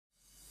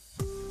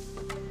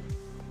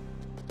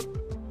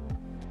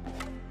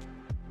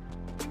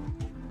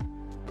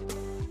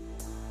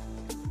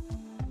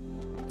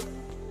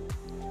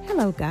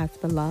Hello, God's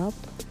beloved.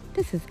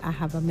 This is I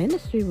Have a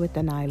Ministry with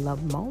an I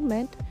Love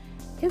Moment.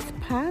 It's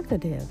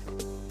positive,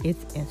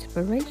 it's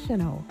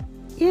inspirational,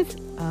 it's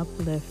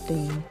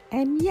uplifting,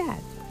 and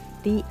yes,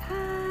 the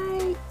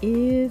I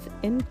is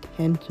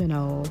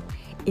intentional.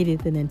 It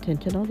is an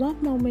intentional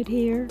love moment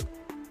here.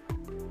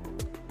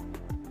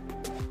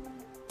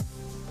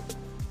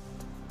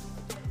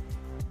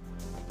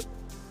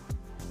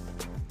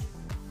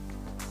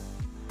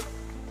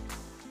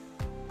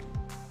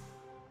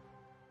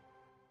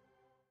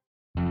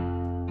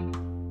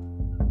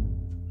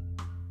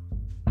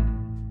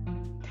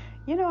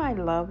 I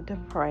love to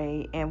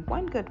pray, and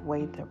one good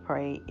way to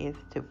pray is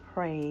to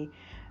pray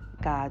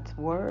God's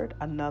Word.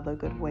 Another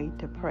good way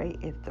to pray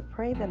is to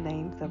pray the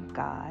names of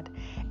God.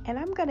 And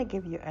I'm going to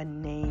give you a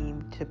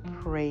name to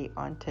pray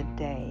on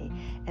today,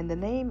 and the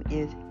name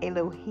is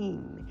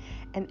Elohim.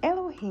 And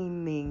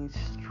Elohim means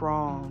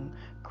strong,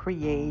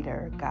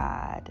 creator,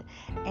 God.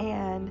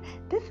 And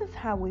this is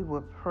how we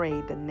would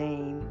pray the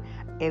name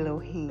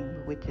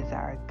Elohim, which is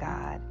our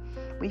God.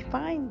 We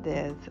find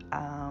this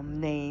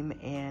name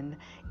in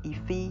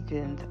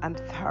Ephesians. I'm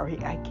sorry,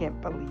 I can't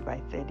believe I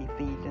said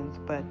Ephesians,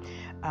 but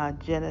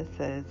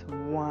Genesis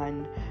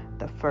 1,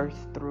 the first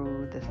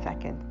through the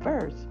second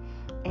verse.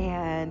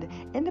 And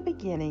in the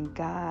beginning,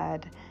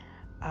 God,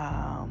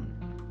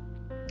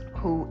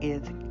 who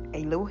is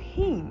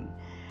Elohim,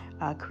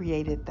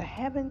 created the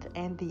heavens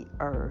and the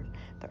earth.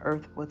 The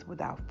earth was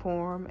without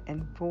form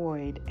and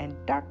void, and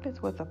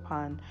darkness was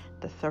upon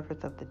the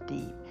surface of the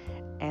deep.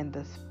 And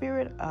the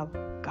Spirit of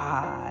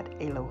God,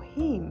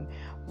 Elohim,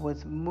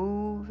 was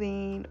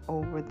moving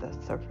over the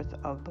surface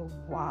of the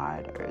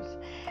waters.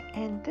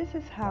 And this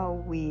is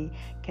how we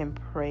can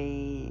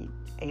pray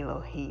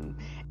Elohim.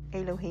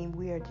 Elohim,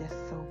 we are just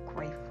so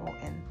grateful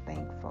and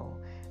thankful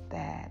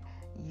that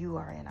you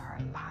are in our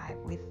life.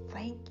 We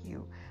thank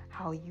you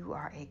how you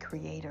are a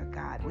creator,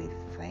 God. We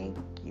thank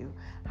you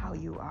how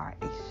you are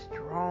a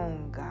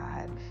strong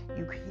God.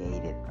 You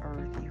created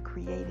earth. You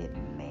created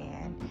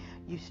man.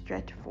 You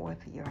stretched forth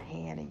your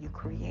hand and you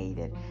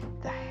created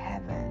the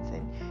heavens,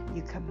 and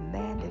you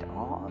commanded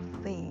all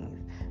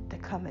things to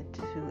come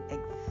into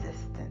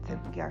existence.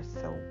 And we are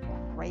so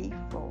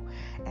grateful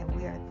and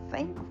we are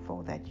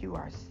thankful that you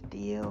are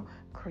still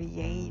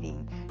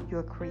creating.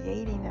 You're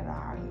creating in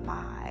our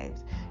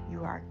lives.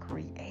 You are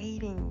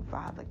creating,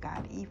 Father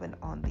God, even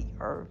on the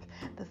earth,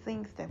 the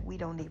things that we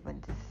don't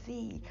even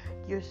see.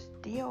 You're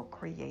still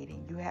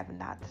creating. You have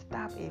not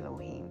stopped,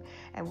 Elohim.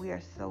 And we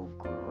are so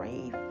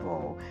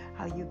grateful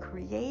how you're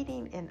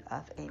creating in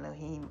us,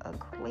 Elohim, a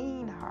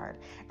clean heart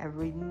and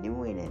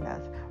renewing in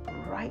us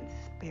right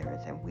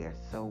spirits. And we are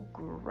so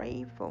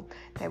grateful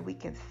that we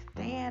can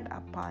stand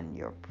upon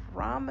your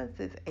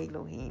promises,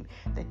 Elohim,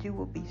 that you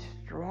will be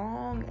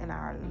strong in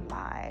our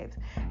lives.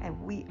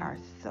 And we are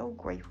so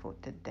grateful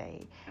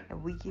today.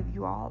 And we give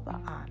you all the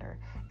honor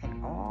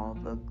and all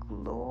the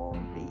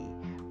glory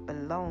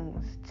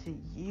belongs to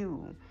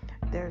you.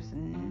 There's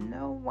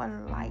no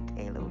one like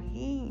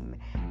Elohim.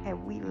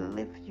 And we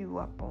lift you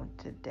up on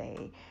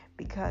today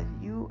because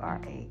you are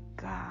a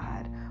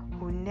God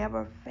who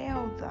never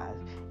fails us.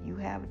 You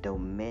have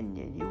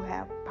dominion. You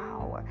have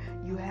power.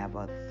 You have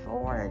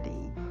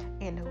authority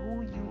in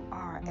who you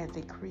are as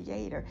a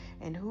creator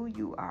and who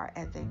you are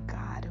as a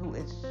God who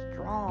is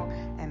strong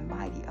and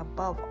mighty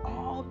above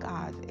all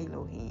gods,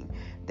 Elohim.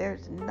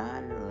 There's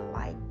none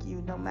like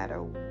you, no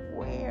matter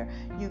where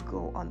you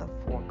go on the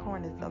four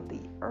corners of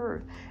the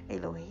earth,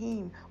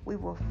 Elohim. We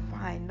will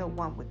find no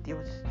one with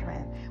your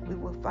strength. We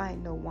will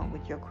find no one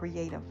with your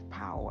creative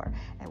power.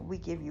 And we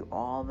give you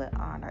all the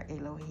honor,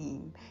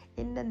 Elohim.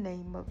 In the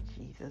name of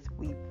Jesus,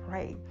 we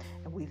pray.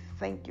 And we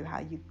thank you how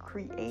you're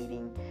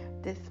creating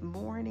this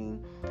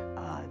morning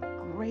a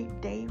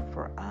great day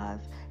for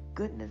us.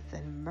 Goodness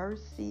and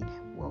mercy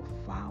will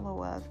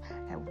follow us.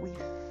 And we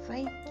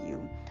thank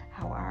you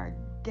how our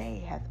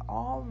day has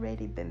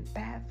already been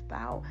passed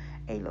out,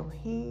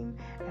 Elohim,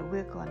 and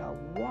we're going to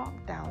walk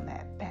down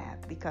that path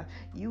because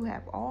you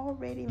have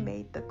already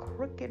made the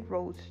crooked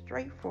road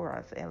straight for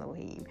us,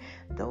 Elohim.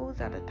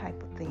 Those are the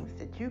type of things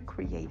that you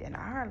create in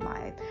our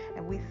life,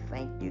 and we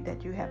thank you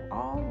that you have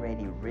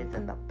already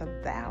risen up the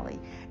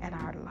valley in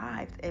our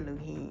lives,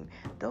 Elohim.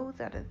 Those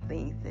are the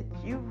things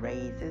that you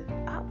raises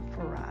up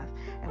for us,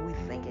 and we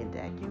thinking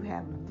that you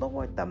have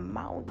lowered the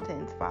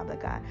mountains, Father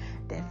God,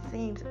 that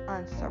seems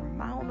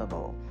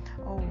unsurmountable.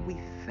 Oh, we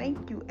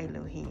thank you,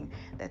 Elohim,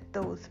 that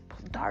those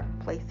dark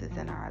places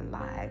in our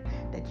life,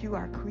 that you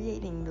are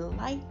creating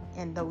light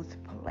in those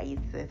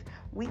places.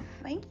 We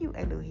thank you,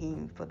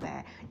 Elohim, for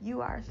that.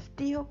 You are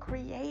still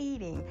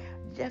creating.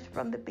 Just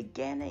from the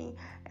beginning,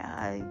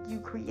 you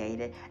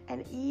created,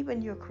 and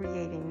even you're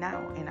creating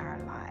now in our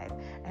life.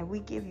 And we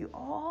give you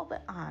all the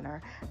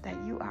honor that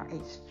you are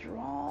a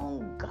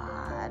strong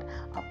God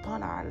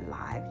upon our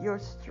life. Your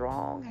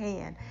strong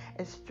hand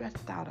is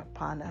stretched out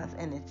upon us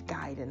and it's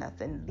guiding us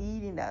and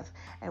leading us.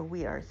 And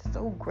we are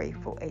so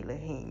grateful,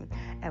 Elohim.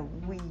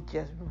 And we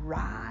just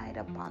ride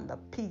upon the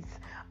peace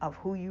of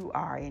who you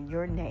are in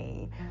your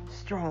name.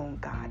 Strong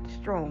God,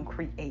 strong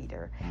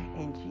Creator.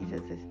 In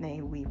Jesus'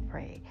 name we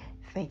pray.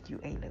 Thank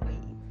you,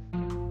 Elohim.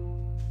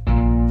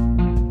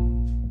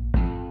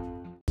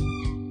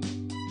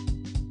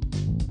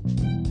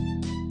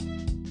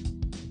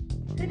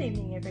 Good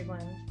evening,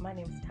 everyone. My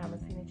name is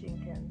Thomasina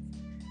Jenkins.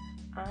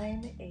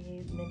 I'm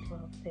a mental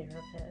health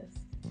therapist,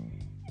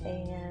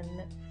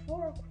 and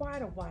for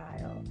quite a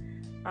while,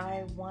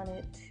 I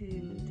wanted to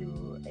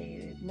do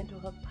a mental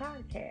health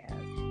podcast.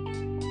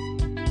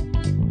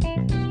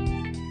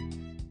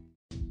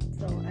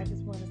 So I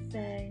just want to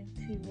say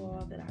to you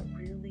all that I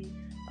really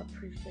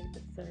appreciate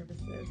the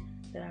services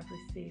that I've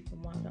received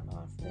from Wanda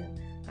Austin.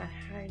 I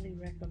highly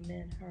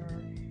recommend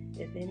her.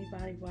 If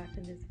anybody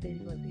watching this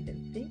video is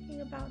even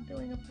thinking about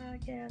doing a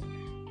podcast,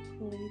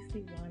 please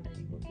see Wanda.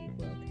 You will be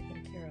well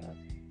taken care of.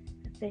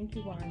 Thank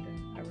you, Wanda.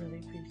 I really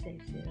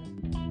appreciate you.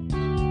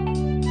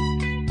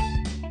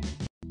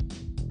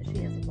 She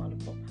has a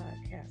wonderful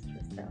podcast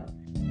herself.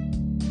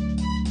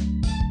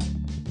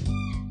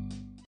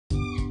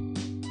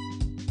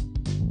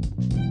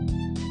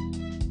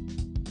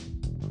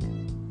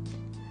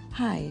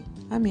 Hi,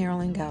 I'm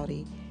Marilyn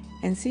Gowdy,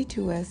 and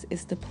C2S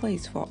is the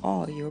place for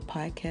all your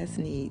podcast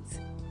needs.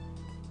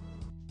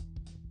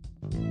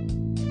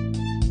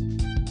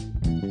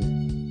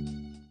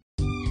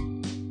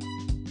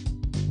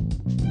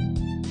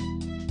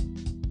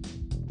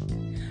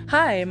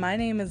 Hi, my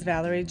name is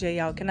Valerie J.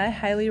 Yauk, and I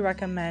highly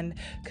recommend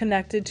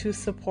Connected to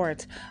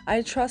Support.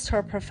 I trust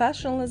her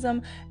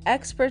professionalism,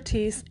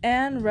 expertise,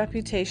 and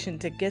reputation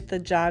to get the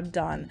job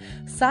done.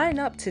 Sign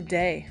up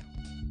today.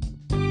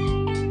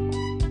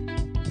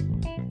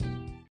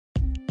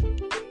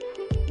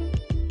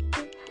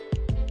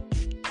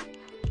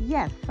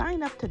 Yes,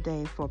 sign up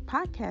today for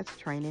podcast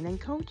training and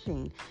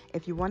coaching.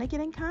 If you want to get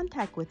in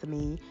contact with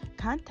me,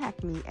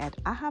 contact me at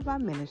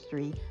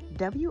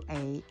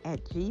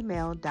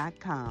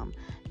ahavaministrywa@gmail.com.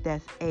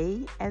 That's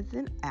A as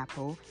in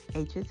Apple,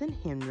 H as in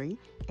Henry,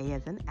 A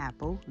as in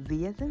Apple,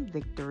 V as in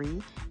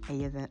Victory,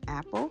 A as in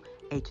Apple,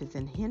 H as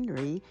in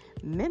Henry,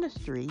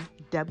 ministry,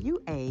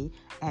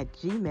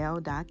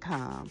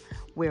 WA@gmail.com,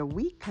 where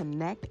we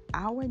connect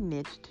our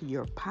niche to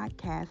your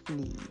podcast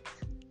needs.